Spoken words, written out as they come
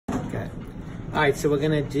All right, so we're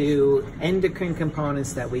gonna do endocrine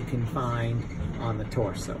components that we can find on the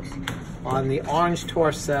torsos. On the orange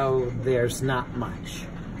torso, there's not much.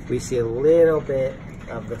 We see a little bit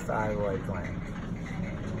of the thyroid gland.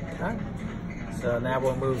 Okay, so now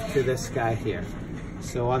we'll move to this guy here.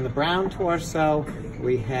 So on the brown torso,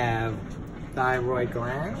 we have thyroid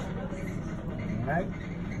gland, all right?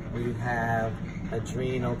 We have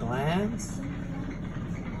adrenal glands,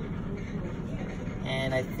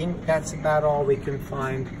 and I think that's about all we can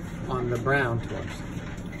find on the brown torso.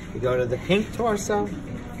 We go to the pink torso,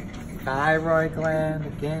 thyroid gland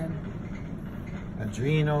again,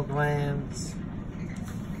 adrenal glands,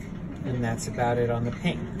 and that's about it on the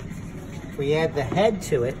pink. If we add the head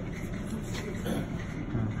to it,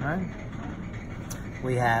 okay,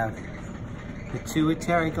 we have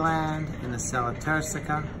pituitary gland in the sella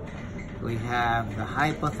turcica. We have the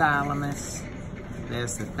hypothalamus.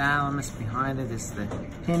 There's the thalamus. Behind it is the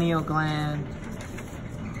pineal gland.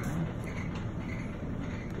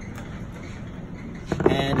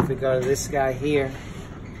 And if we go to this guy here,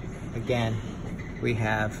 again, we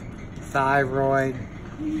have thyroid.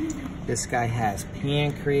 This guy has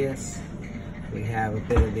pancreas. We have a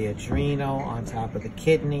bit of the adrenal on top of the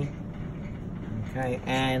kidney. Okay,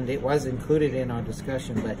 and it was included in our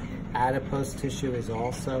discussion, but adipose tissue is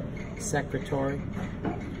also secretory.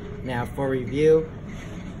 Now for review,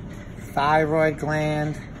 thyroid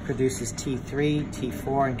gland produces T3,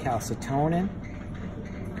 T4, and calcitonin.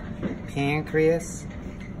 Pancreas,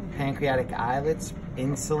 pancreatic islets,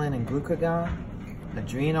 insulin and glucagon.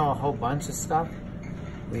 Adrenal, a whole bunch of stuff.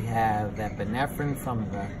 We have epinephrine from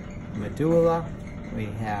the medulla. We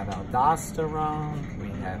have aldosterone. We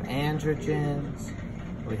have androgens.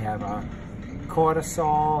 We have our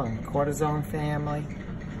cortisol and cortisone family.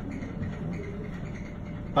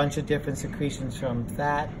 Bunch of different secretions from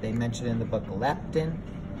fat. They mentioned in the book leptin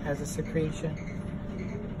as a secretion.